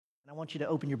I want you to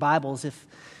open your Bibles, if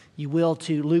you will,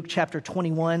 to Luke chapter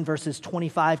 21, verses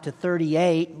 25 to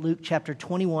 38. Luke chapter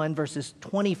 21, verses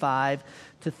 25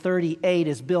 to 38.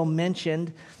 As Bill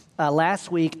mentioned last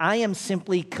week, I am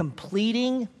simply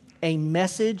completing a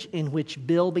message in which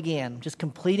Bill began. Just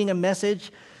completing a message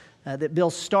that Bill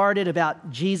started about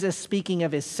Jesus speaking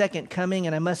of his second coming.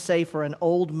 And I must say, for an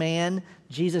old man,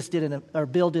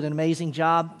 Bill did an amazing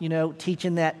job,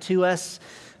 teaching that to us.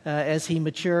 As he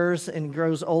matures and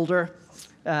grows older.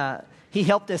 He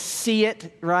helped us see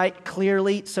it right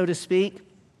clearly, so to speak.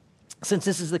 Since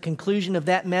this is the conclusion of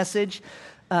that message,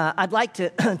 I'd like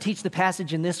to teach the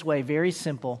passage in this way, very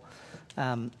simple.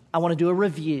 I want to do a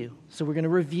review. So we're going to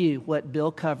review what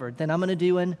Bill covered. Then I'm going to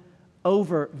do an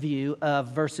overview of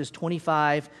verses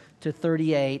 25 to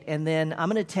 38. And then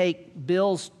I'm going to take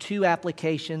Bill's two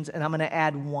applications and I'm going to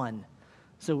add one.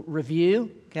 So review,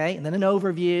 okay, and then an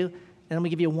overview. And I'm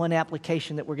going to give you one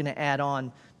application that we're going to add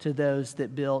on to those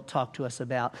that Bill talked to us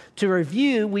about. To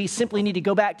review, we simply need to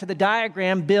go back to the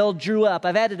diagram Bill drew up.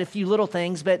 I've added a few little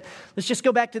things, but let's just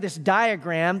go back to this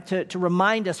diagram to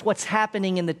remind us what's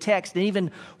happening in the text and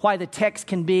even why the text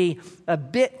can be a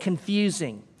bit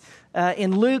confusing.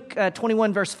 In Luke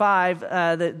 21, verse 5,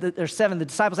 or 7, the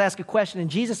disciples ask a question, and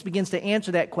Jesus begins to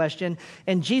answer that question.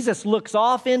 And Jesus looks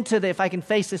off into if I can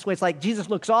face this way, it's like Jesus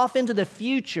looks off into the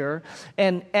future.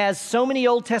 And as so many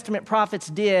Old Testament prophets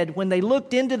did, when they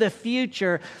looked into the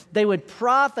future, they would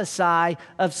prophesy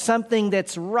of something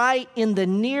that's right in the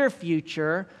near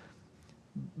future,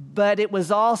 but it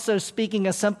was also speaking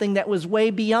of something that was way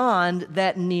beyond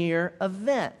that near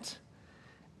event.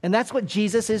 And that's what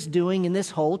Jesus is doing in this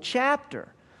whole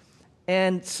chapter.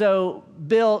 And so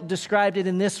Bill described it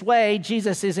in this way.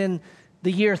 Jesus is in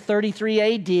the year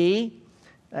 33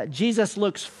 AD. Jesus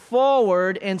looks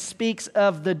forward and speaks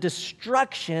of the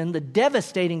destruction, the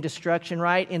devastating destruction,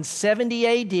 right, in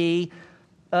 70 AD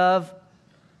of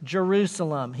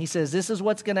Jerusalem. He says, this is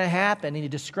what's going to happen. And he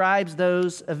describes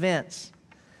those events.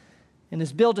 And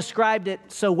as Bill described it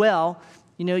so well,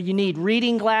 you need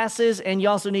reading glasses and you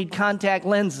also need contact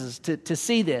lenses to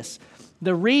see this.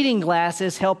 The reading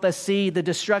glasses help us see the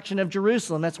destruction of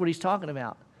Jerusalem. That's what he's talking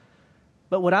about.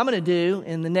 But what I'm going to do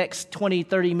in the next 20,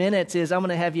 30 minutes is I'm going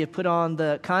to have you put on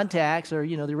the contacts or,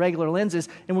 the regular lenses,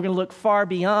 and we're going to look far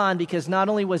beyond, because not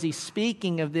only was he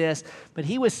speaking of this, but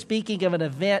he was speaking of an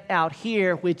event out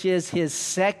here, which is his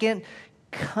second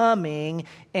coming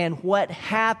and what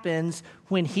happens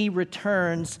when he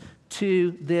returns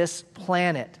to this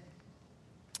planet.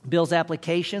 Bill's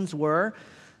applications were,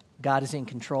 God is in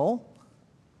control.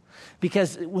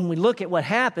 Because when we look at what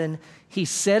happened, he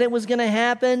said it was going to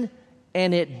happen,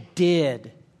 and it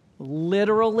did.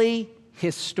 Literally,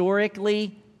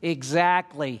 historically,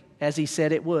 exactly as he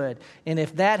said it would. And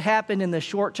if that happened in the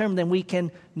short term, then we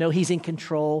can know he's in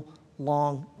control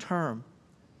long term.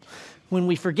 When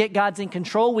we forget God's in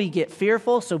control, we get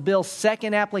fearful. So Bill's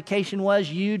second application was,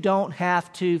 you don't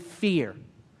have to fear.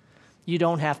 You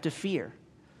don't have to fear.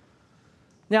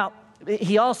 Now,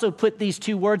 he also put these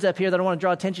two words up here that I want to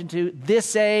draw attention to,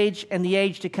 this age and the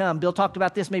age to come. Bill talked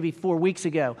about this maybe 4 weeks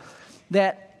ago,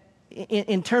 that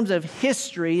in terms of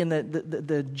history and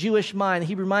the Jewish mind, the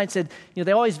Hebrew mind said,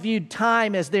 they always viewed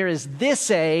time as there is this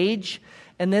age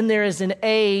and then there is an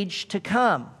age to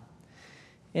come.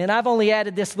 And I've only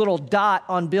added this little dot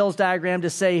on Bill's diagram to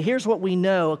say, here's what we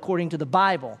know according to the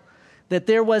Bible, that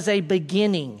there was a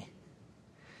beginning.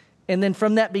 And then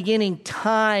from that beginning,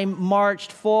 time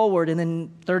marched forward. And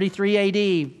then 33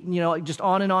 AD, just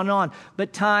on and on and on.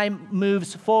 But time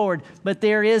moves forward. But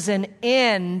there is an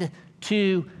end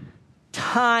to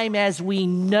time as we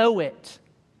know it.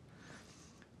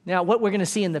 Now, what we're going to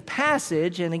see in the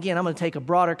passage, and again, I'm going to take a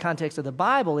broader context of the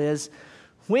Bible, is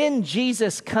when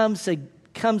Jesus comes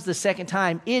the second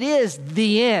time, it is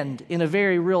the end in a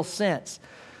very real sense.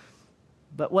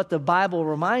 But what the Bible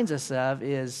reminds us of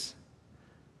is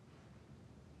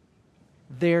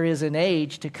there is an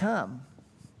age to come.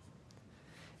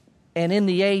 And in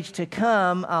the age to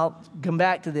come, I'll come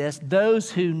back to this, those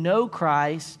who know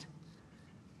Christ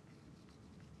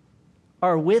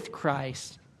are with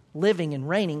Christ, living and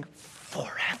reigning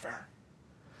forever.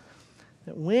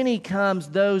 That when he comes,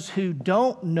 those who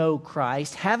don't know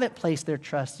Christ, haven't placed their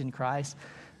trust in Christ,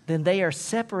 then they are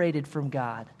separated from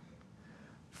God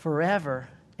forever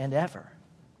and ever.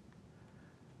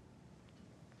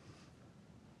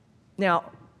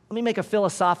 Now, let me make a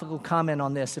philosophical comment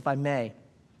on this, if I may.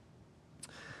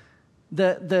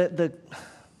 The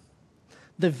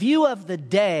view of the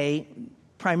day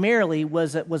primarily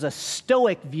was a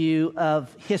Stoic view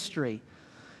of history.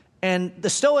 And the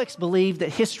Stoics believed that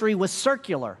history was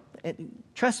circular.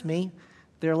 Trust me,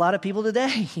 There are a lot of people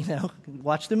today,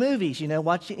 watch the movies,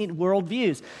 watch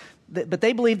worldviews. But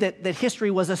they believe that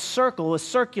history was a circle, was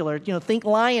circular. Think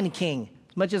Lion King,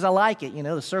 as much as I like it,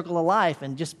 the circle of life.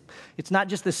 And it's not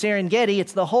just the Serengeti,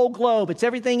 it's the whole globe. It's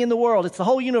everything in the world. It's the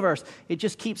whole universe. It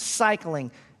just keeps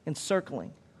cycling and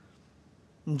circling.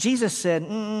 And Jesus said,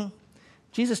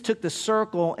 Jesus took the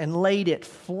circle and laid it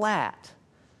flat.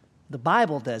 The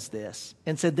Bible does this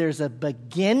and said there's a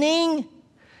beginning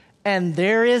and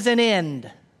there is an end.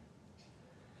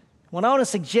 What I want to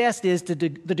suggest is the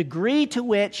degree to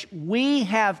which we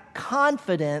have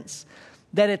confidence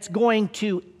that it's going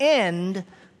to end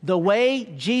the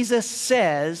way Jesus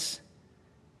says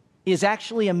is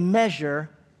actually a measure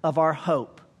of our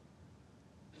hope.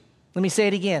 Let me say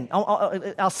it again.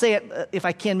 I'll say it, if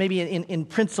I can, maybe in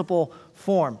principle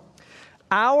form.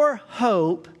 Our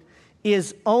hope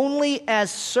is only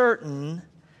as certain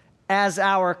as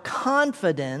our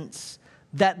confidence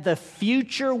that the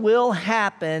future will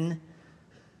happen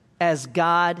as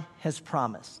God has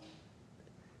promised.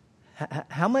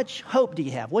 How much hope do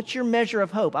you have? What's your measure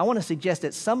of hope? I want to suggest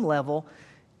at some level,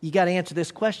 you got to answer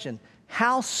this question.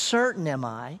 How certain am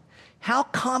I? How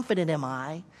confident am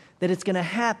I that it's going to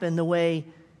happen the way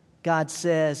God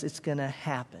says it's going to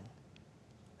happen?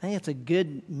 I think it's a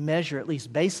good measure, at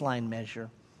least baseline measure,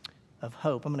 of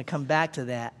hope. I'm going to come back to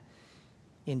that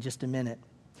in just a minute.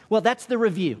 Well, that's the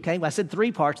review, okay? I said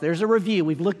 3 parts. There's a review.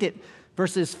 We've looked at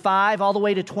verses 5 all the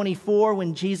way to 24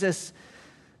 when Jesus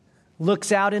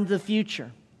looks out into the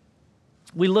future.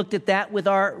 We looked at that with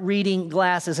our reading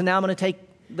glasses, and now I'm going to take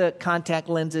the contact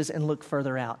lenses and look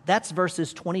further out. That's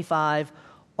verses 25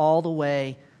 all the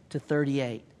way to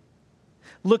 38.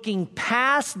 Looking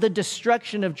past the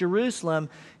destruction of Jerusalem,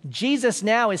 Jesus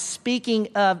now is speaking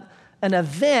of an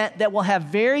event that will have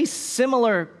very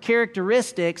similar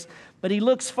characteristics, but he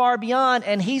looks far beyond,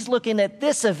 and he's looking at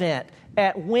this event,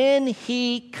 at when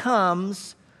he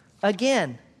comes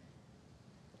again.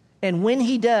 And when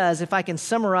he does, if I can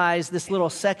summarize this little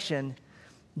section,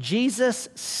 Jesus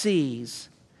sees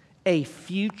a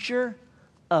future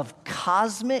of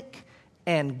cosmic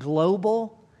and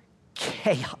global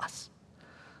chaos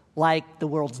like the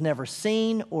world's never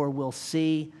seen or will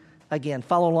see again.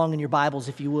 Follow along in your Bibles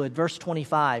if you would. Verse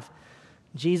 25,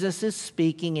 Jesus is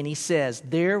speaking and he says,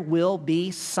 there will be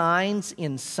signs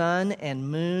in sun and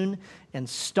moon and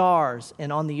stars,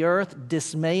 and on the earth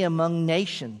dismay among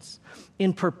nations,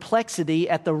 in perplexity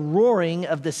at the roaring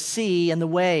of the sea and the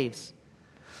waves,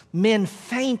 men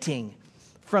fainting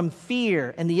from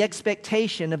fear and the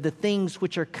expectation of the things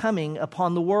which are coming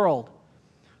upon the world.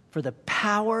 For the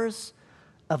powers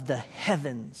of the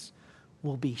heavens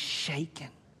will be shaken.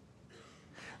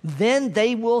 Then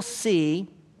they will see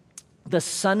the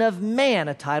Son of Man,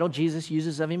 a title Jesus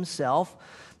uses of himself,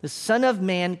 the Son of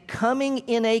Man coming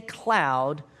in a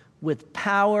cloud with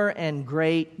power and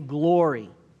great glory.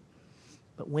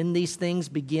 But when these things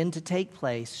begin to take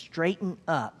place, straighten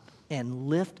up and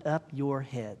lift up your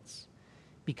heads,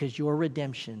 because your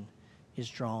redemption is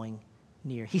drawing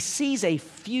near. He sees a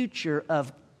future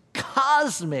of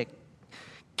cosmic,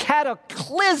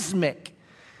 cataclysmic,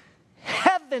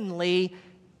 heavenly,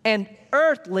 and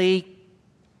earthly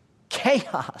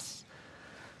chaos.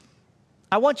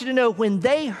 I want you to know, when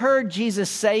they heard Jesus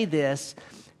say this,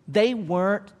 they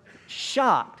weren't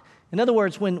shocked. In other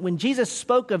words, when Jesus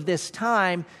spoke of this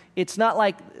time, it's not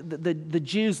like the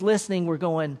Jews listening were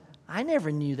going, I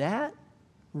never knew that.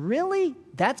 Really?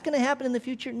 That's going to happen in the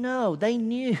future? No, they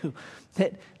knew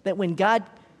that when God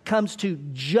comes to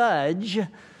judge,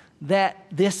 that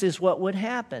this is what would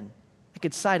happen. I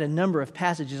could cite a number of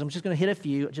passages. I'm just going to hit a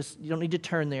few. You don't need to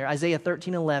turn there. Isaiah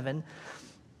 13:11.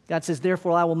 God says,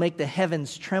 therefore I will make the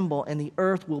heavens tremble, and the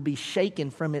earth will be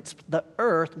shaken from its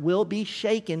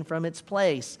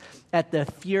place at the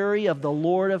fury of the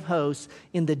Lord of hosts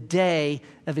in the day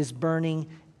of his burning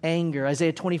anger.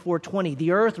 Isaiah 24:20.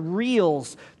 The earth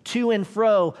reels to and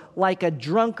fro like a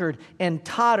drunkard and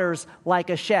totters like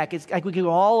a shack. It's like we could go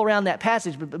all around that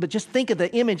passage, but just think of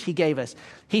the image he gave us.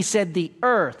 He said the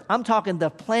earth, I'm talking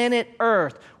the planet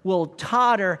Earth, will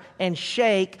totter and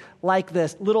shake like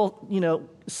this little,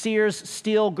 Sears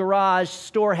steel garage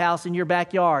storehouse in your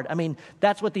backyard. I mean,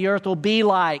 that's what the earth will be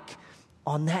like.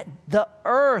 The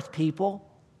earth, people,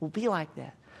 will be like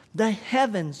that. The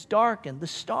heavens darken, the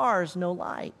stars no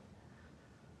light.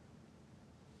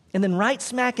 And then right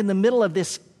smack in the middle of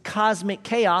this cosmic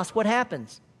chaos, what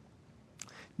happens?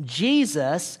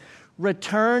 Jesus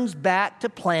returns back to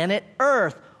planet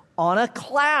Earth on a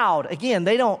cloud. Again,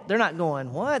 they're not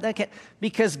going, what?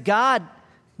 Because God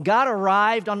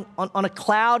arrived on a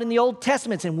cloud in the Old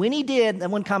Testament. And when he did, and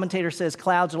one commentator says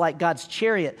clouds are like God's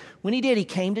chariot. When he did, he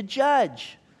came to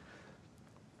judge.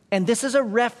 And this is a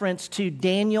reference to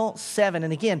Daniel 7.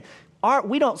 And again,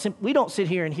 we don't sit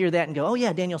here and hear that and go, oh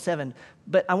yeah, Daniel 7.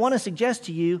 But I want to suggest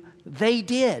to you, they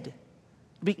did.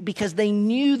 Because they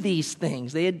knew these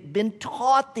things. They had been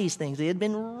taught these things. They had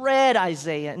been read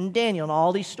Isaiah and Daniel and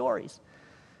all these stories.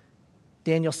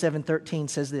 Daniel 7:13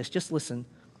 says this, just listen.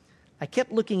 I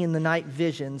kept looking in the night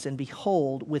visions, and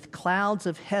behold, with clouds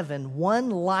of heaven, one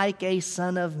like a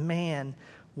son of man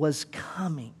was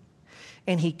coming.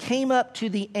 And he came up to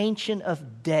the Ancient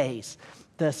of Days.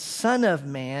 The Son of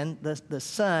Man, the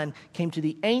Son, came to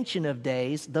the Ancient of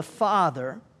Days, the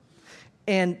Father,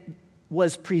 and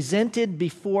was presented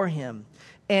before him.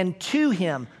 And to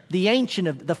him,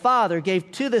 the Father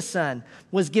gave to the Son,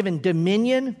 was given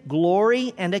dominion,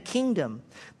 glory, and a kingdom,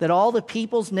 that all the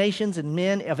peoples, nations, and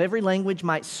men of every language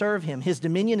might serve him. His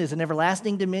dominion is an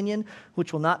everlasting dominion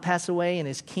which will not pass away, and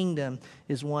his kingdom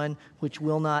is one which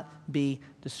will not be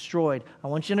destroyed. I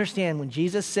want you to understand, when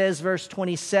Jesus says, verse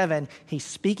 27, he's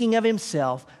speaking of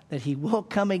himself, that he will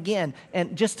come again.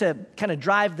 And just to kind of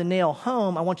drive the nail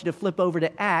home, I want you to flip over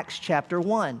to Acts chapter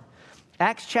 1.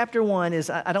 Acts chapter 1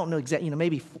 is, I don't know exactly,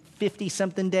 maybe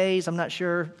 50-something days, I'm not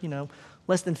sure,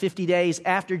 less than 50 days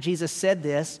after Jesus said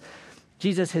this.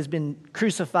 Jesus has been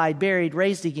crucified, buried,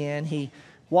 raised again. He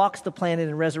walks the planet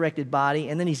in a resurrected body,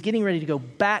 and then he's getting ready to go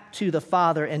back to the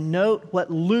Father. And note what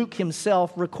Luke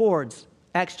himself records.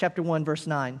 Acts chapter 1, verse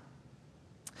 9.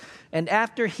 And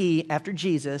after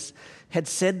Jesus had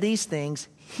said these things,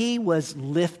 he was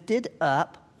lifted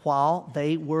up while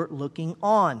they were looking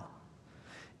on.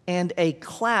 And a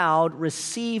cloud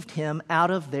received him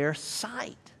out of their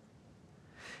sight.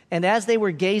 And as they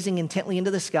were gazing intently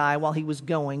into the sky while he was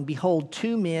going, behold,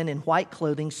 2 men in white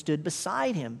clothing stood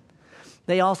beside him.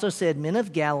 They also said, Men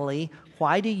of Galilee,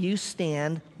 why do you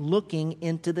stand looking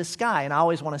into the sky? And I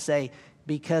always want to say,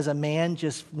 because a man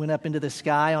just went up into the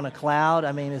sky on a cloud.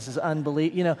 I mean, this is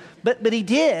unbelievable. But he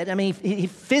did. I mean,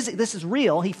 this is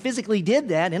real. He physically did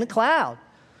that in a cloud.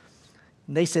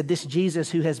 And they said, this Jesus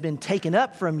who has been taken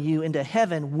up from you into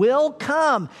heaven will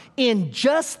come in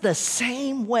just the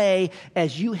same way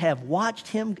as you have watched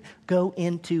him go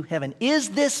into heaven. Is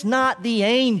this not the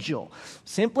angel?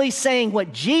 Simply saying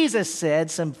what Jesus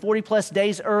said some 40 plus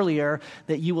days earlier,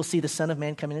 that you will see the Son of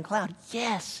Man coming in a cloud.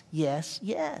 Yes, yes,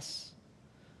 yes.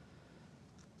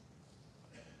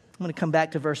 I'm going to come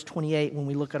back to verse 28 when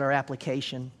we look at our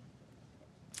application.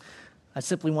 I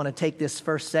simply want to take this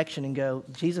first section and go,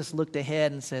 Jesus looked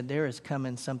ahead and said, there is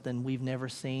coming something we've never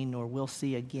seen nor will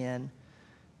see again,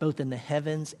 both in the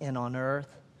heavens and on earth,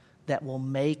 that will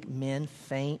make men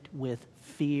faint with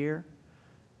fear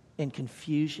and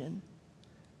confusion.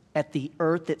 At the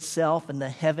earth itself and the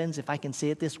heavens, if I can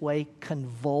say it this way,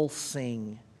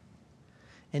 convulsing.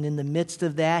 And in the midst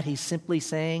of that, he's simply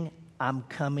saying, I'm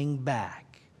coming back.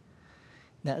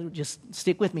 Now, just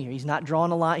stick with me here. He's not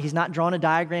drawing a line. He's not drawing a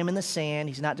diagram in the sand.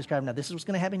 He's not describing, now, this is what's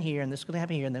going to happen here, and this is going to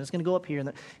happen here, and then it's going to go up here.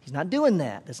 He's not doing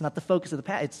that. That's not the focus of the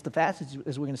passage. It's the passage,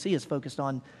 as we're going to see, is focused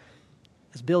on,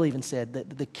 as Bill even said,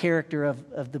 the character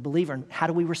of the believer, and how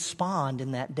do we respond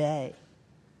in that day?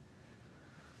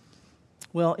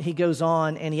 Well, he goes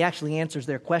on, and he actually answers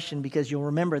their question, because you'll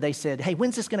remember they said, hey,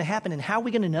 when's this going to happen, and how are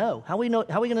we going to know? How are we going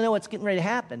to know what's getting ready to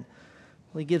happen?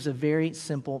 Well, he gives a very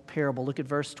simple parable. Look at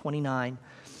verse 29.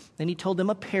 Then he told them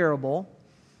a parable.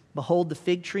 Behold, the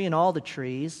fig tree and all the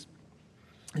trees.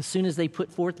 As soon as they put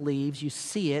forth leaves, you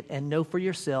see it and know for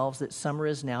yourselves that summer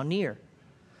is now near.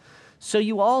 So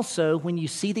you also, when you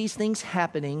see these things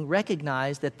happening,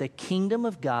 recognize that the kingdom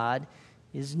of God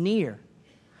is near.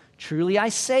 Truly I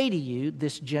say to you,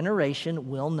 this generation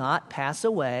will not pass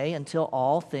away until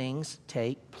all things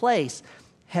take place.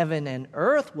 Heaven and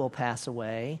earth will pass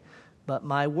away, but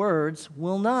my words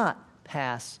will not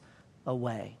pass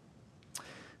away.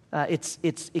 It's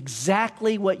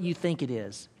exactly what you think it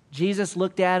is. Jesus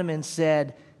looked at him and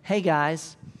said, hey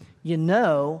guys, you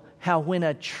know how when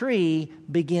a tree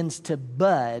begins to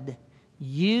bud,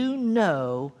 you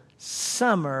know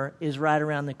summer is right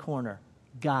around the corner.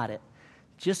 Got it.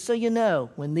 Just so you know,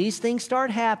 when these things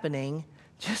start happening,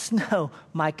 just know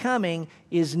my coming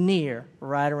is near,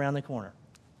 right around the corner.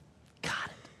 Got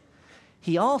it.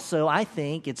 He also, I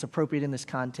think it's appropriate in this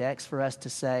context for us to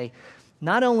say,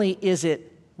 not only is it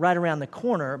right around the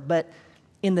corner, but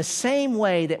in the same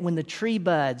way that when the tree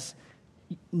buds,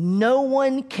 no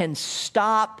one can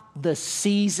stop the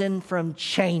season from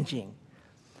changing.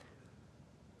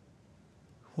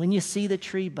 When you see the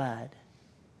tree bud,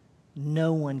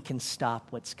 no one can stop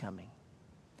what's coming.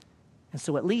 And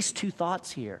so at least 2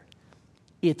 thoughts here.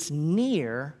 It's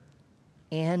near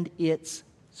and it's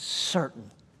certain.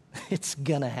 It's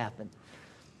going to happen.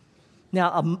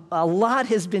 Now, a lot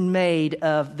has been made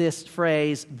of this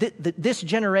phrase, this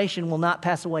generation will not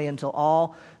pass away until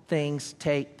all things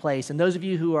take place. And those of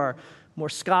you who are more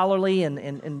scholarly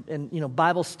and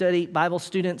Bible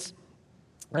students,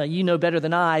 you know better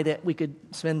than I that we could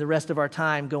spend the rest of our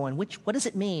time going, what does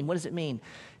it mean? What does it mean?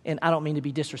 And I don't mean to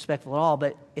be disrespectful at all,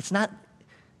 but it's not,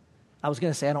 I was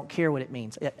going to say I don't care what it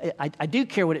means. I do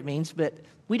care what it means, but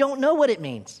we don't know what it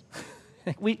means.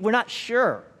 We're not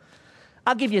sure.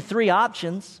 I'll give you three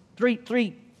options,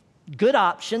 three good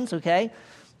options, okay?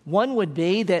 One would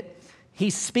be that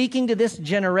he's speaking to this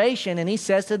generation and he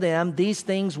says to them, these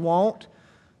things won't,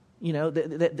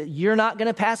 that you're not going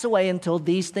to pass away until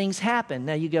these things happen.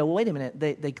 Now you go, well, wait a minute,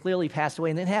 they clearly passed away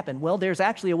and then happened. Well, there's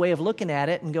actually a way of looking at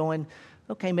it and going,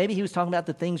 okay, maybe he was talking about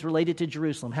the things related to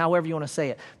Jerusalem, however you want to say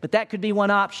it. But that could be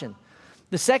one option.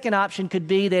 The second option could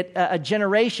be that a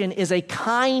generation is a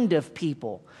kind of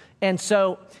people. And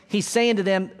so he's saying to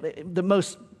them,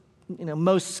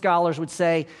 most scholars would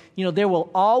say, there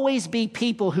will always be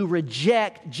people who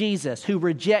reject Jesus, who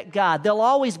reject God. There'll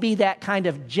always be that kind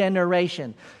of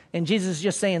generation. And Jesus is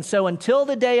just saying, so until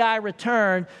the day I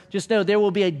return, just know there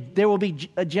will be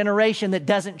a generation that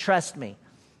doesn't trust me.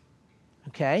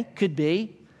 Okay, could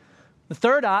be. The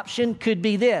third option could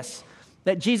be this,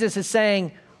 that Jesus is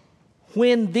saying,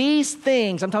 when these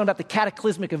things, I'm talking about the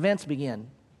cataclysmic events begin.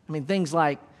 I mean, things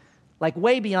like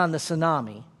way beyond the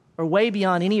tsunami or way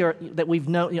beyond any that we've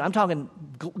known. I'm talking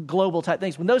global type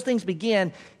things. When those things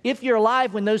begin, if you're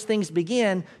alive when those things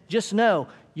begin, just know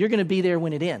you're going to be there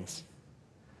when it ends.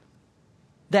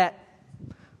 That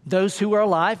those who are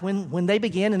alive when they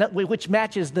begin, and which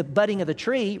matches the budding of the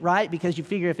tree, right? Because you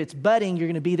figure if it's budding, you're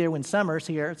going to be there when summer's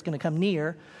here. It's going to come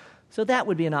near. So that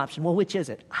would be an option. Well, which is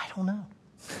it? I don't know.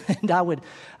 And I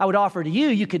would offer to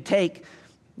you could take,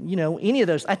 any of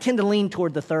those. I tend to lean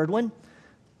toward the third one.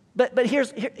 But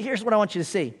here's what I want you to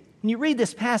see. When you read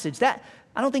this passage, I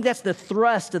don't think that's the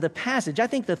thrust of the passage. I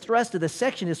think the thrust of the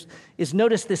section is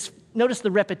notice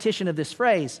the repetition of this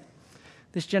phrase.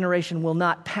 This generation will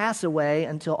not pass away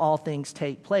until all things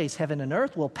take place. Heaven and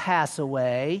earth will pass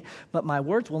away, but my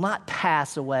words will not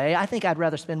pass away. I think I'd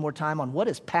rather spend more time on what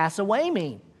does pass away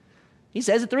mean. He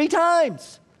says it 3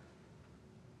 times.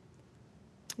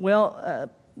 Well,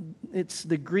 it's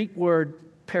the Greek word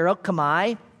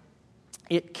parochomai.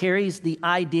 It carries the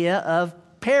idea of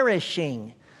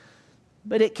perishing,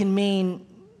 but it can mean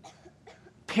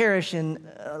perish in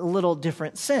a little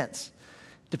different sense,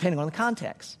 depending on the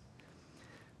context.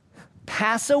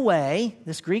 Pass away,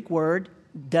 this Greek word,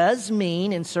 does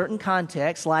mean in certain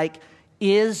contexts like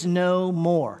is no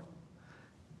more,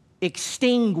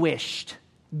 extinguished,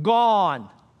 gone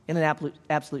in an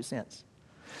absolute sense.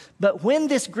 But when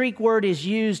this Greek word is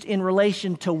used in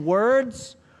relation to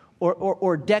words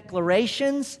or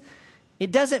declarations,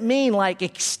 it doesn't mean like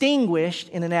extinguished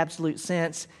in an absolute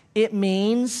sense. It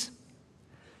means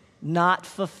not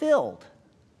fulfilled.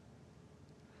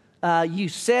 You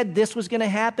said this was going to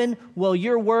happen. Well,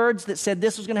 your words that said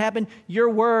this was going to happen, your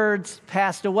words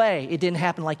passed away. It didn't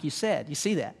happen like you said. You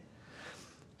see that?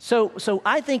 So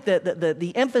I think that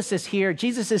the emphasis here,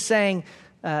 Jesus is saying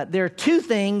there are 2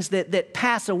 things that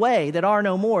pass away, that are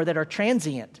no more, that are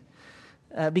transient.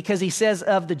 Because he says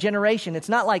of the generation, it's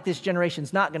not like this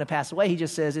generation's not going to pass away. He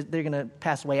just says they're going to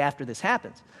pass away after this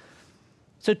happens.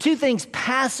 So 2 things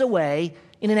pass away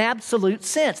in an absolute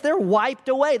sense. They're wiped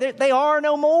away. They are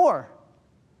no more.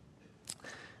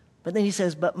 But then he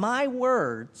says, but my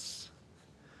words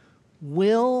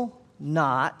will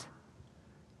not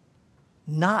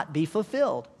be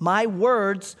fulfilled. My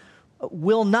words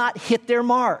will not hit their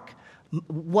mark.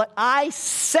 What I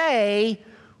say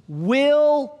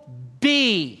will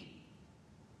be.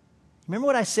 Remember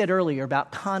what I said earlier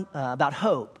about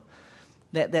hope?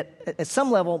 That at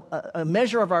some level, a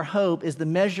measure of our hope is the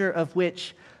measure of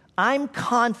which I'm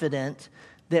confident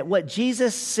that what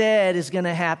Jesus said is going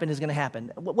to happen is going to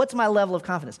happen. What's my level of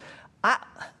confidence?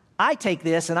 I take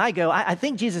this and I go, I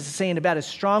think Jesus is saying about as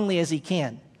strongly as he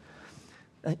can.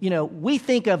 We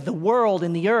think of the world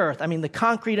and the earth. I mean, the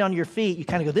concrete on your feet, you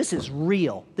kind of go, this is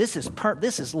real. This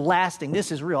is lasting.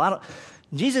 This is real.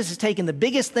 Jesus is taking the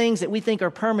biggest things that we think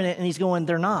are permanent and he's going,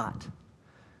 they're not.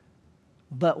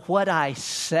 But what I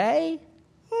say,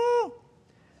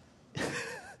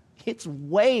 it's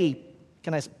way,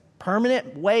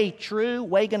 permanent, way true,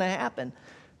 way going to happen.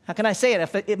 How can I say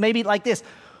it? It may be like this.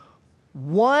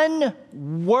 One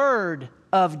word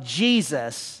of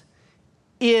Jesus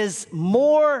is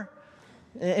more,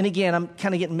 and again, I'm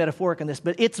kind of getting metaphoric on this,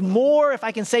 but it's more, if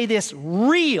I can say this,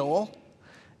 real.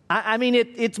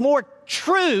 It's more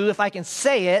true, if I can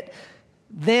say it,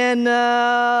 than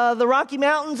the Rocky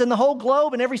Mountains and the whole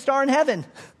globe and every star in heaven.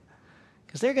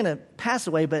 Because they're going to pass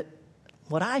away, but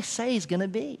what I say is going to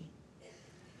be.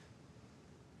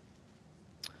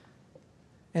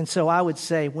 And so I would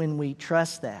say when we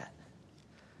trust that,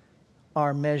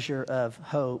 our measure of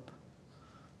hope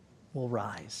will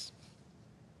rise.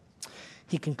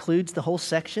 He concludes the whole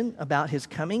section about his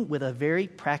coming with a very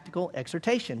practical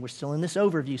exhortation. We're still in this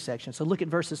overview section, so look at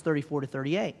verses 34 to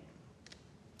 38.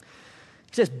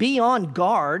 He says, "Be on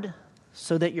guard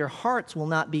so that your hearts will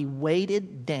not be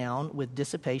weighted down with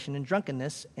dissipation and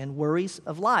drunkenness and worries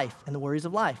of life,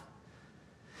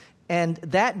 And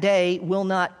that day will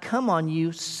not come on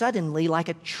you suddenly like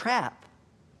a trap.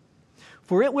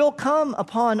 For it will come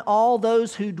upon all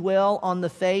those who dwell on the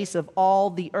face of all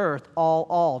the earth,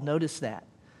 all. Notice that.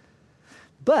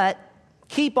 But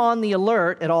keep on the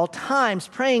alert at all times,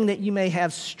 praying that you may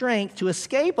have strength to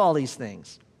escape all these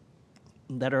things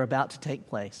that are about to take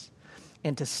place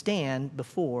and to stand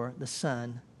before the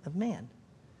Son of Man."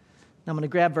 Now I'm going to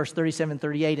grab verse 37 and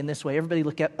 38 in this way. Everybody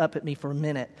look up at me for a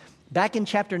minute. Back in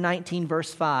chapter 19,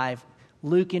 verse 5,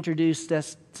 Luke introduced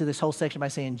us to this whole section by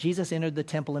saying, Jesus entered the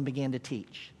temple and began to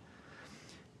teach.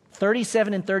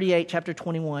 37 and 38, chapter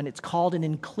 21, it's called an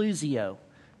inclusio.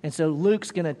 And so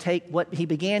Luke's going to take what he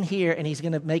began here and he's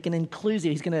going to make an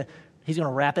inclusio. He's going to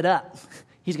wrap it up.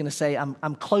 He's going to say,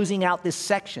 I'm closing out this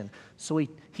section. So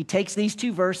he takes these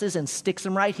two verses and sticks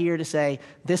them right here to say,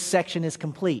 this section is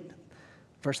complete.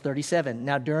 Verse 37,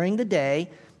 "Now during the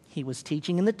day he was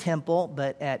teaching in the temple,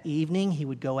 but at evening he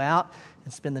would go out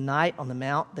and spend the night on the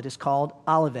mount that is called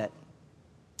Olivet.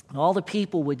 And all the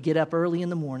people would get up early in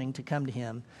the morning to come to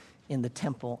him in the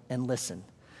temple and listen."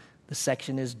 The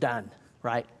section is done,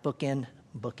 right? Bookend.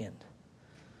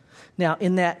 Now,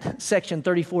 in that section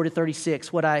 34 to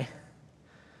 36, what I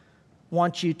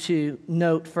want you to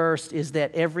note first is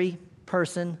that every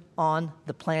person on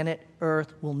the planet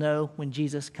Earth will know when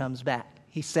Jesus comes back.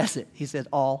 He says it. He says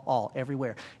all,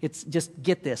 everywhere. It's just,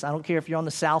 get this. I don't care if you're on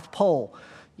the South Pole.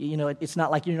 You know, it's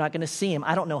not like you're not going to see him.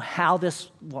 I don't know how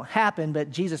this will happen, but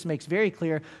Jesus makes very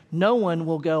clear, no one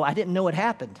will go, I didn't know it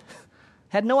happened.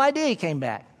 Had no idea he came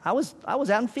back. I was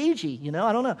out in Fiji,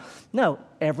 I don't know. No,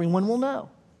 everyone will know.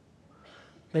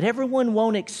 But everyone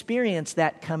won't experience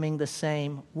that coming the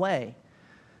same way.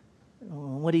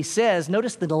 What he says,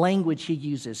 notice the language he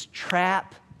uses,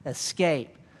 trap,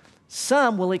 escape.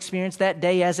 Some will experience that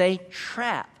day as a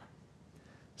trap.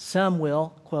 Some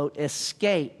will, quote,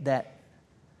 escape that.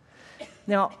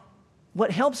 Now,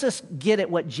 what helps us get at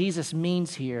what Jesus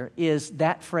means here is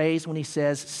that phrase when he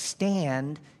says,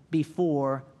 stand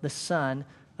before the Son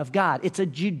of God. It's a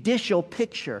judicial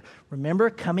picture. Remember,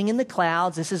 coming in the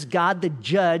clouds, this is God the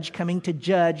judge coming to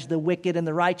judge the wicked and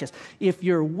the righteous. If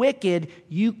you're wicked,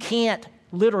 you can't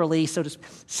literally, so to speak,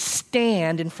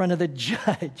 stand in front of the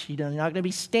judge. You're not going to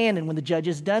be standing when the judge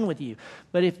is done with you.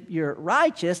 But if you're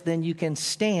righteous, then you can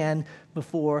stand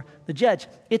before the judge.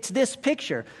 It's this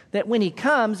picture that when he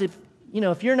comes, if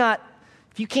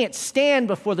you can't stand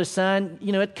before the Son,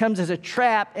 it comes as a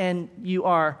trap and you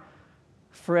are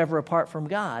forever apart from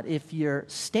God. If you're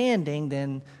standing,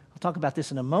 then I'll talk about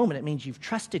this in a moment. It means you've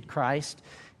trusted Christ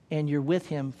and you're with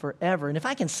him forever. And if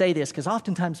I can say this, because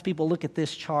oftentimes people look at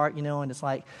this chart, and it's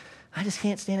like, I just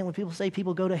can't stand it when people say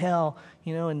people go to hell,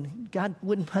 and God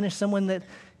wouldn't punish someone that,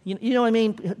 you know what I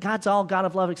mean? God's all God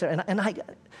of love, etc. And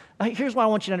I here's what I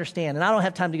want you to understand, and I don't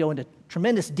have time to go into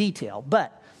tremendous detail,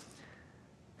 but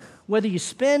whether you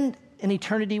spend an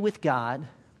eternity with God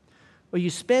or you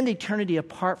spend eternity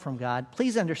apart from God,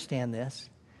 please understand this.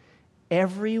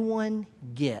 Everyone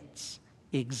gets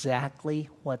exactly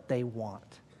what they want.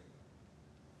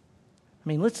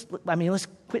 Let's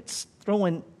quit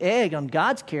throwing egg on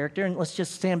God's character and let's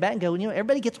just stand back and go,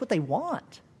 everybody gets what they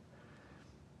want.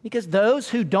 Because those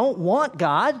who don't want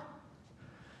God,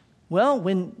 well,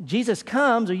 when Jesus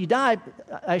comes or you die,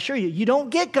 I assure you, you don't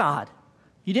get God.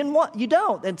 You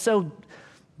don't. And so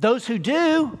those who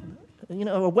do,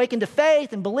 awaken to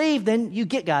faith and believe, then you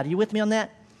get God. Are you with me on that?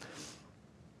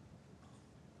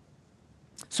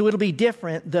 So it'll be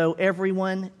different, though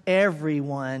everyone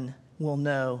will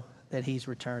know that he's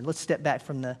returned. Let's step back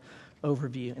from the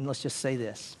overview and let's just say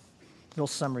this, little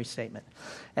summary statement.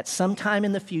 At some time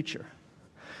in the future,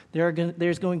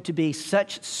 there's going to be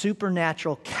such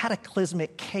supernatural,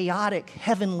 cataclysmic, chaotic,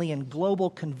 heavenly, and global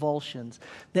convulsions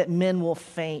that men will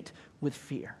faint with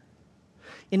fear.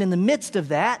 And in the midst of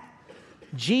that,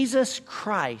 Jesus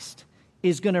Christ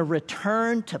is going to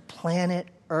return to planet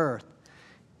Earth.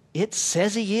 It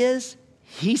says he is.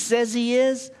 He says he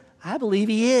is. I believe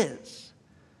he is.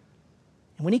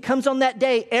 And when he comes on that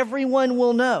day, everyone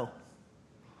will know.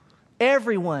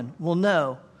 Everyone will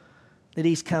know that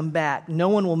he's come back. No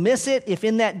one will miss it. If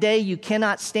in that day you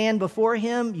cannot stand before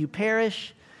him, you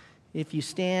perish. If you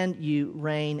stand, you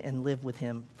reign and live with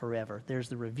him forever. There's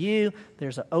the review.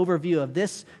 There's an overview of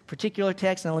this particular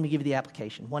text. Now let me give you the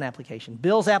application. One application.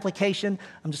 Bill's application.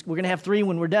 We're going to have 3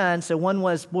 when we're done. So one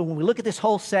was, when we look at this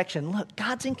whole section, look,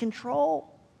 God's in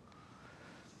control.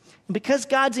 And because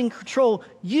God's in control,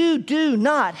 you do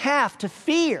not have to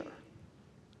fear.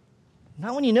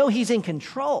 Not when you know he's in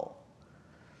control.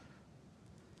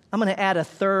 I'm going to add a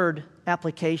third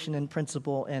application and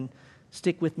principle, and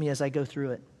stick with me as I go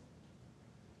through it.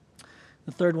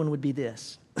 The third one would be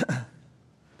this.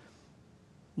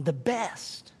 The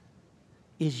best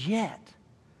is yet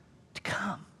to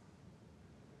come.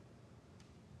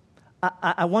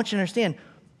 I want you to understand,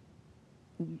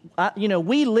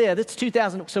 we live, it's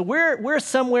 2000, so we're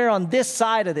somewhere on this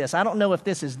side of this. I don't know if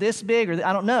this is this big or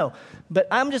I don't know. But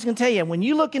I'm just going to tell you, when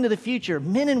you look into the future,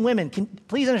 men and women,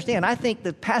 please understand, I think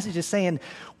the passage is saying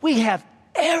we have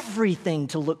everything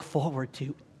to look forward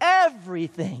to.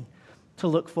 Everything to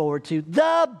look forward to.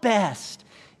 The best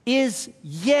is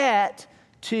yet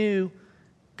to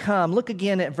come. Look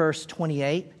again at verse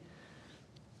 28.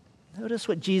 Notice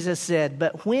what Jesus said.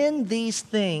 But when these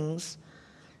things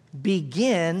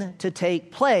begin to take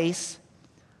place,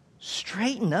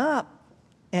 straighten up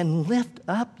and lift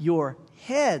up your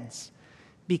heads,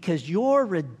 because your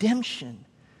redemption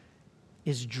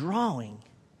is drawing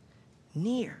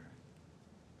near.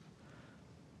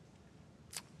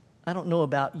 I don't know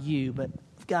about you, but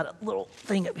I've got a little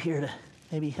thing up here to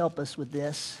maybe help us with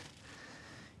this.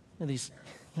 These,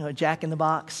 Jack in the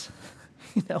Box.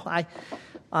 I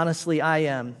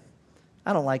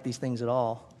don't like these things at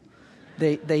all.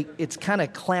 It's kind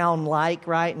of clown-like,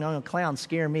 right? No, clowns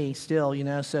scare me still,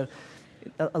 so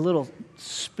a little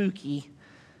spooky.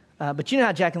 But you know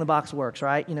how Jack in the Box works,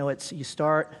 right? You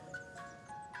start.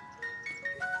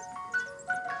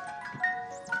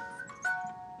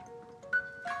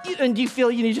 And you feel,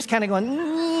 you're just kind of going,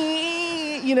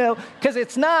 because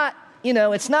it's not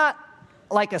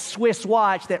like a Swiss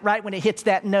watch that right when it hits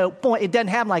that note, point, it doesn't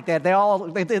happen like that.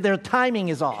 Their timing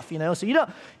is off, So you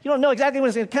don't know exactly when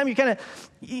it's going to come. You kind of,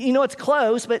 it's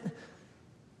close, but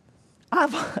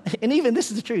and even this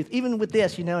is the truth. Even with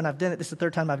this, and I've done it. This is the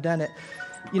third time I've done it.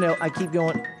 I keep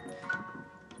going.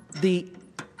 The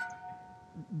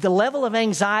level of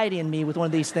anxiety in me with one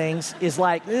of these things is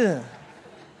like, ugh.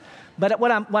 But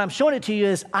what I'm showing it to you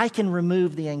is I can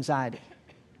remove the anxiety.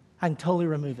 I can totally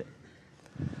remove it.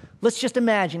 Let's just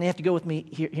imagine, you have to go with me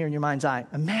here in your mind's eye.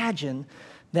 Imagine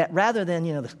that rather than,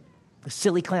 the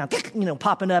silly clown,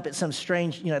 popping up at some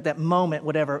strange, at that moment,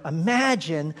 whatever.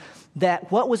 Imagine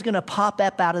that what was going to pop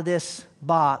up out of this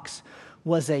box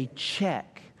was a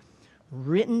check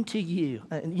written to you.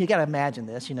 You got to imagine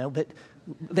this, but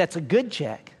that's a good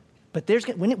check. But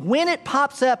when it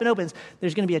pops up and opens,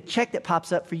 there's going to be a check that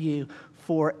pops up for you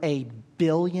for $1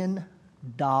 billion,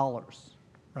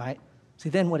 right? See,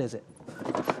 then what is it?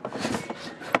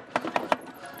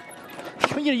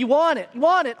 You want it.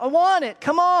 I want it.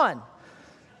 Come on.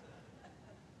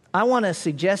 I want to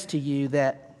suggest to you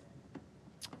that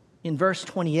in verse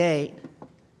 28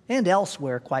 and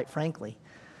elsewhere, quite frankly,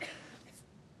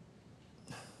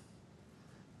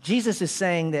 Jesus is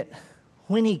saying that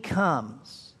when he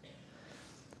comes,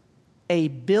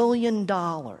 $1 billion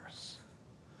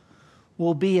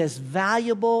will be as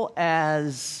valuable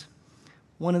as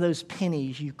one of those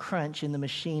pennies you crunch in the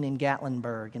machine in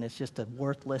Gatlinburg, and it's just a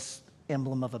worthless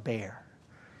emblem of a bear.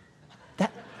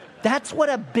 That's what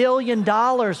 $1 billion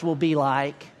will be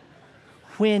like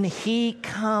when he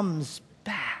comes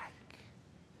back.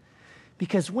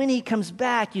 Because when he comes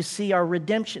back, you see our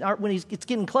redemption, when it's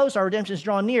getting close, our redemption is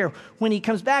drawn near. When he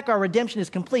comes back, our redemption is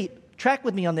complete. Track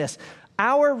with me on this.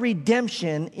 Our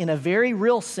redemption, in a very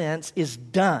real sense, is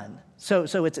done.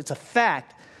 So it's a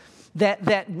fact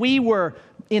that we were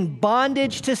in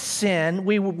bondage to sin.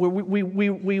 We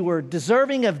were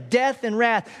deserving of death and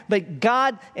wrath. But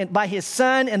God, and by his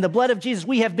Son and the blood of Jesus,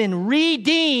 we have been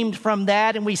redeemed from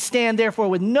that, and we stand therefore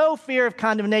with no fear of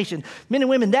condemnation. Men and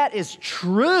women, that is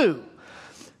true.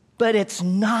 But it's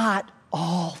not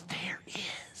all there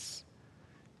is.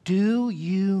 Do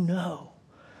you know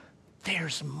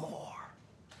there's more?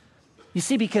 You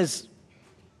see, because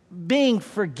being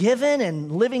forgiven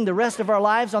and living the rest of our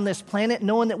lives on this planet,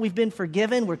 knowing that we've been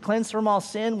forgiven, we're cleansed from all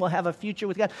sin, we'll have a future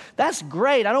with God. That's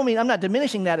great. I'm not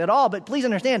diminishing that at all, but please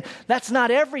understand, that's not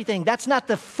everything. That's not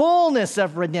the fullness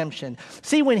of redemption.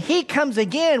 See, when he comes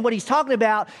again, what he's talking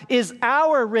about is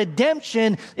our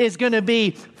redemption is going to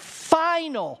be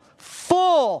final,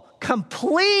 full,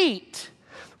 complete.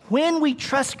 When we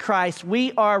trust Christ,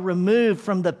 we are removed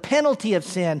from the penalty of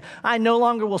sin. I no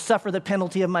longer will suffer the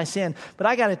penalty of my sin. But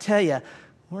I got to tell you,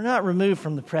 we're not removed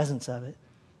from the presence of it.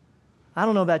 I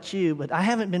don't know about you, but I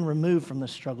haven't been removed from the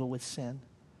struggle with sin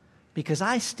because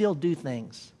I still do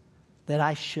things that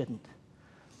I shouldn't.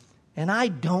 And I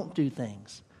don't do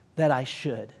things that I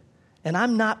should. And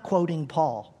I'm not quoting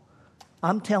Paul.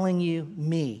 I'm telling you,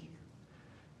 me.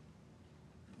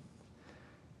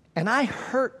 And I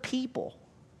hurt people.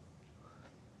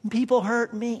 People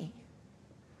hurt me.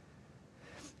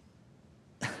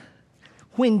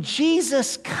 When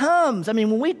Jesus comes, I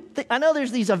mean, I know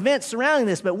there's these events surrounding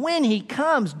this, but when he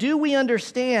comes, do we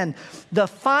understand the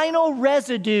final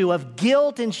residue of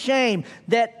guilt and shame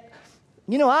that,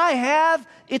 I have?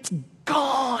 It's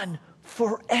gone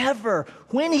forever.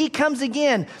 When he comes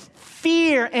again,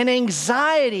 fear and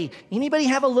anxiety. Anybody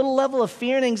have a little level of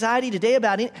fear and anxiety today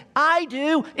about it? I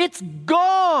do. It's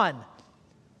gone.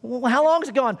 How long is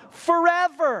it gone?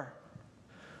 Forever.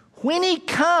 When he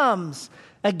comes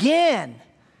again,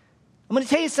 I'm going to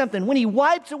tell you something. When he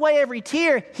wipes away every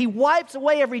tear, he wipes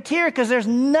away every tear because there's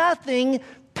nothing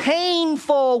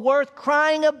painful worth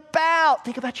crying about.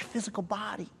 Think about your physical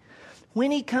body.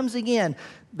 When he comes again,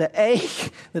 the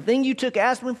ache, the thing you took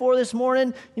aspirin for this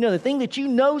morning, the thing that you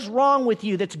know's wrong with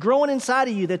you, that's growing inside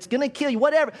of you, that's going to kill you,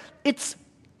 whatever, it's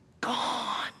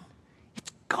gone.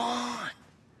 It's gone.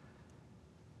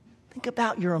 Think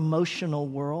about your emotional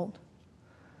world.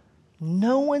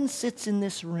 No one sits in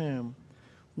this room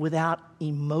without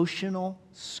emotional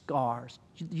scars.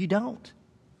 You don't.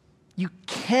 You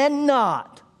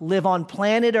cannot live on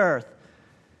planet Earth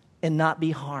and not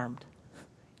be harmed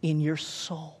in your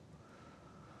soul.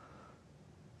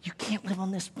 You can't live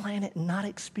on this planet and not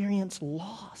experience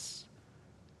loss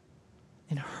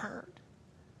and hurt.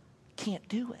 Can't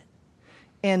do it.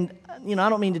 And, I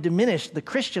don't mean to diminish the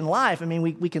Christian life. I mean,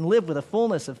 we can live with a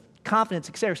fullness of confidence,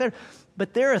 et cetera, et cetera.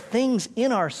 But there are things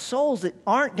in our souls that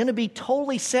aren't going to be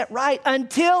totally set right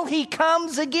until he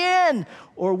comes again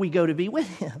or we go to be with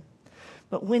him.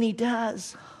 But when he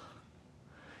does,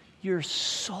 your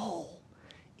soul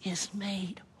is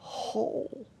made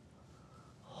whole.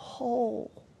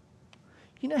 Whole.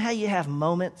 You know how you have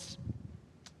moments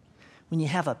when you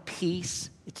have a peace?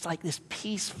 It's like this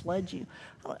peace floods you.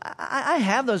 I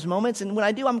have those moments, and when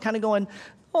I do, I'm kind of going,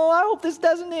 I hope this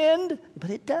doesn't end. But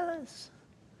it does.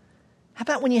 How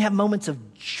about when you have moments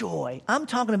of joy? I'm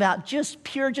talking about just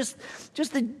pure, just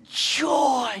the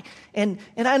joy. And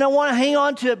I don't want to hang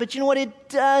on to it, but you know what? It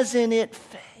doesn't. It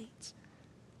fades.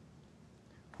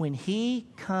 When he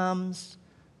comes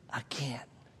again,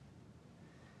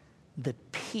 the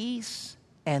peace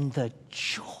and the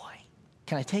joy,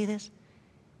 can I tell you this?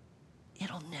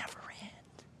 It'll never end.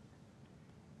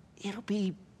 It'll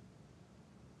be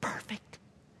perfect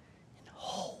and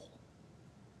whole.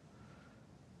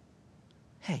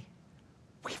 Hey,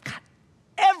 we've got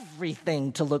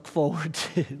everything to look forward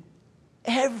to.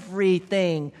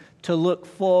 Everything to look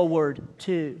forward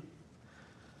to.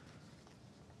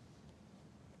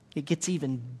 It gets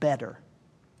even better.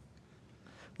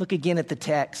 Look again at the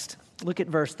text. Look at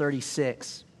verse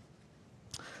 36.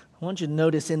 I want you to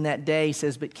notice in that day, he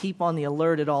says, but keep on the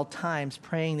alert at all times,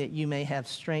 praying that you may have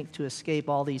strength to escape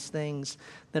all these things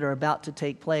that are about to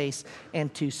take place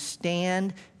and to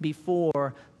stand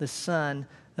before the Son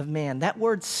of Man. That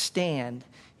word stand,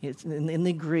 it's in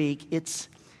the Greek, it's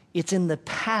in the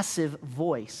passive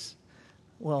voice.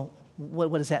 Well,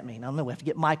 what does that mean? I don't know. We have to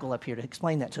get Michael up here to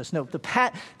explain that to us. No,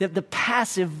 the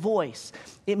passive voice,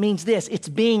 it means this. It's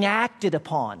being acted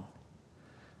upon.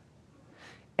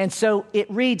 And so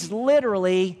it reads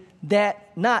literally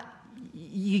that not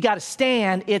you got to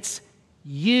stand, it's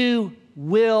you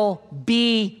will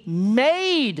be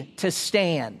made to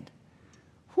stand.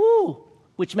 Whew,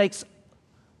 which gives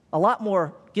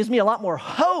me a lot more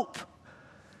hope.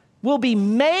 We'll be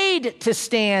made to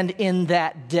stand in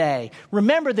that day.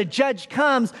 Remember, the judge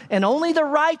comes and only the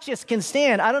righteous can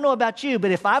stand. I don't know about you, but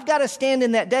if I've got to stand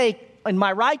in that day in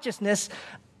my righteousness,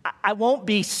 I won't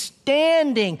be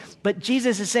standing. But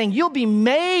Jesus is saying, you'll be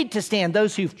made to stand.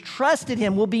 Those who've trusted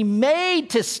him will be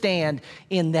made to stand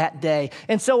in that day.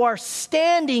 And so our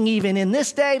standing even in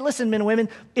this day, listen, men and women,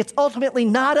 it's ultimately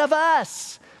not of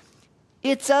us.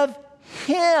 It's of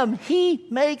him. He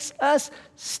makes us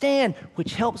stand,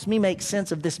 which helps me make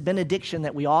sense of this benediction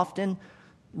that we often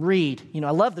read.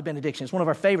 I love the benediction. It's one of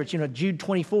our favorites, Jude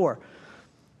 24.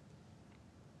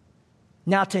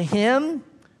 Now to him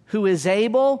who is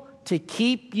able to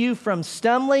keep you from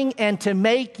stumbling and to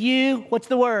make you, what's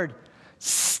the word?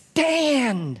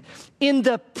 Stand in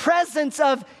the presence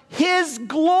of his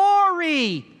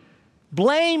glory,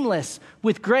 blameless,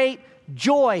 with great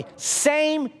joy.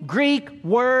 Same Greek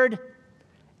word,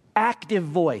 active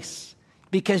voice.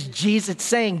 Because Jesus is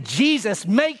saying, Jesus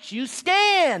makes you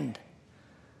stand.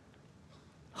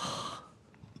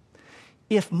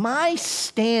 If my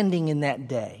standing in that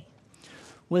day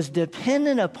was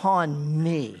dependent upon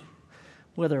me,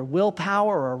 whether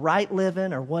willpower or right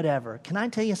living or whatever, can I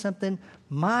tell you something?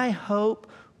 My hope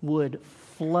would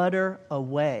flutter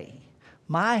away.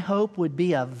 My hope would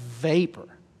be a vapor.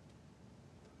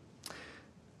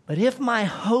 But if my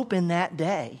hope in that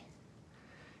day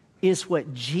is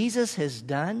what Jesus has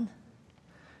done,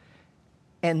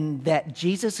 and that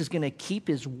Jesus is going to keep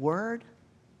his word,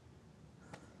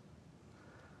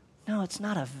 no, it's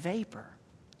not a vapor.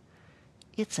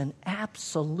 It's an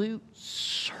absolute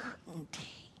certainty.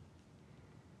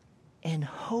 And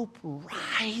hope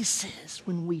rises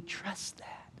when we trust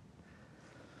that.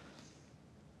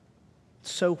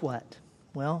 So what?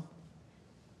 Well,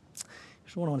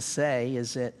 what I want to say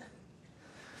is that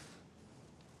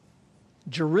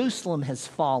Jerusalem has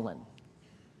fallen.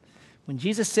 When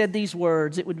Jesus said these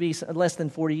words, it would be less than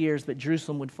 40 years, but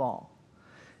Jerusalem would fall.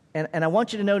 And I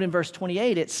want you to note in verse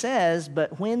 28, it says,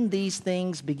 but when these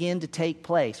things begin to take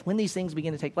place,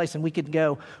 and we could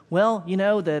go, well,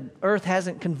 the earth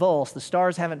hasn't convulsed, the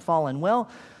stars haven't fallen. Well,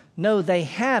 no, they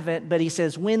haven't, but he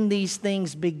says, when these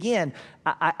things begin.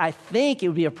 I think it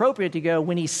would be appropriate to go,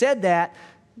 when he said that,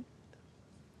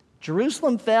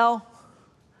 Jerusalem fell.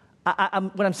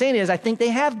 What I'm saying is, I think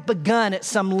they have begun at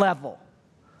some level.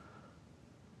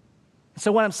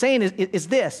 So what I'm saying is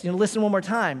this, listen one more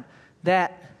time,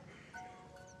 that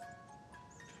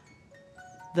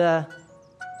the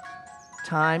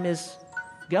time is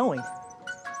going.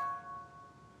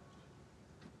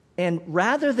 And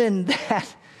rather than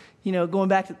that, going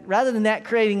back to, rather than that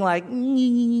creating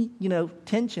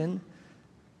tension,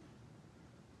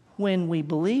 when we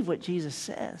believe what Jesus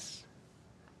says,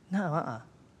 you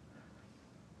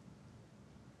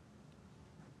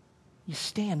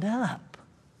stand up.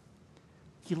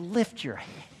 You lift your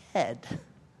head.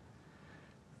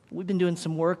 We've been doing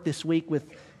some work this week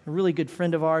with a really good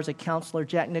friend of ours, a counselor,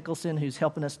 Jack Nicholson, who's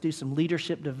helping us do some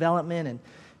leadership development and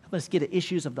helping us get at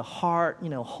issues of the heart,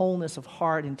 wholeness of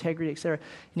heart, integrity, etc.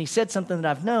 And he said something that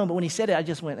I've known, but when he said it, I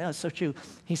just went, oh, it's so true.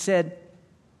 He said,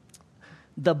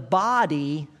 the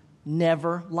body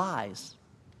never lies.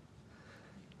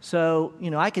 So,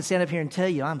 I could stand up here and tell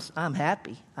you I'm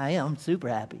happy. I am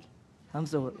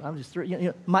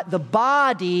the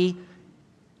body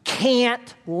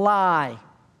can't lie.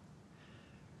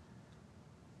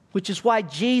 Which is why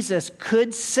Jesus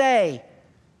could say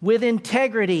with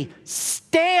integrity,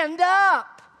 stand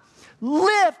up,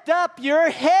 lift up your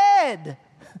head,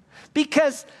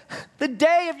 because the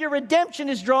day of your redemption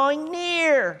is drawing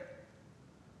near.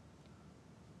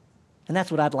 And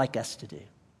that's what I'd like us to do.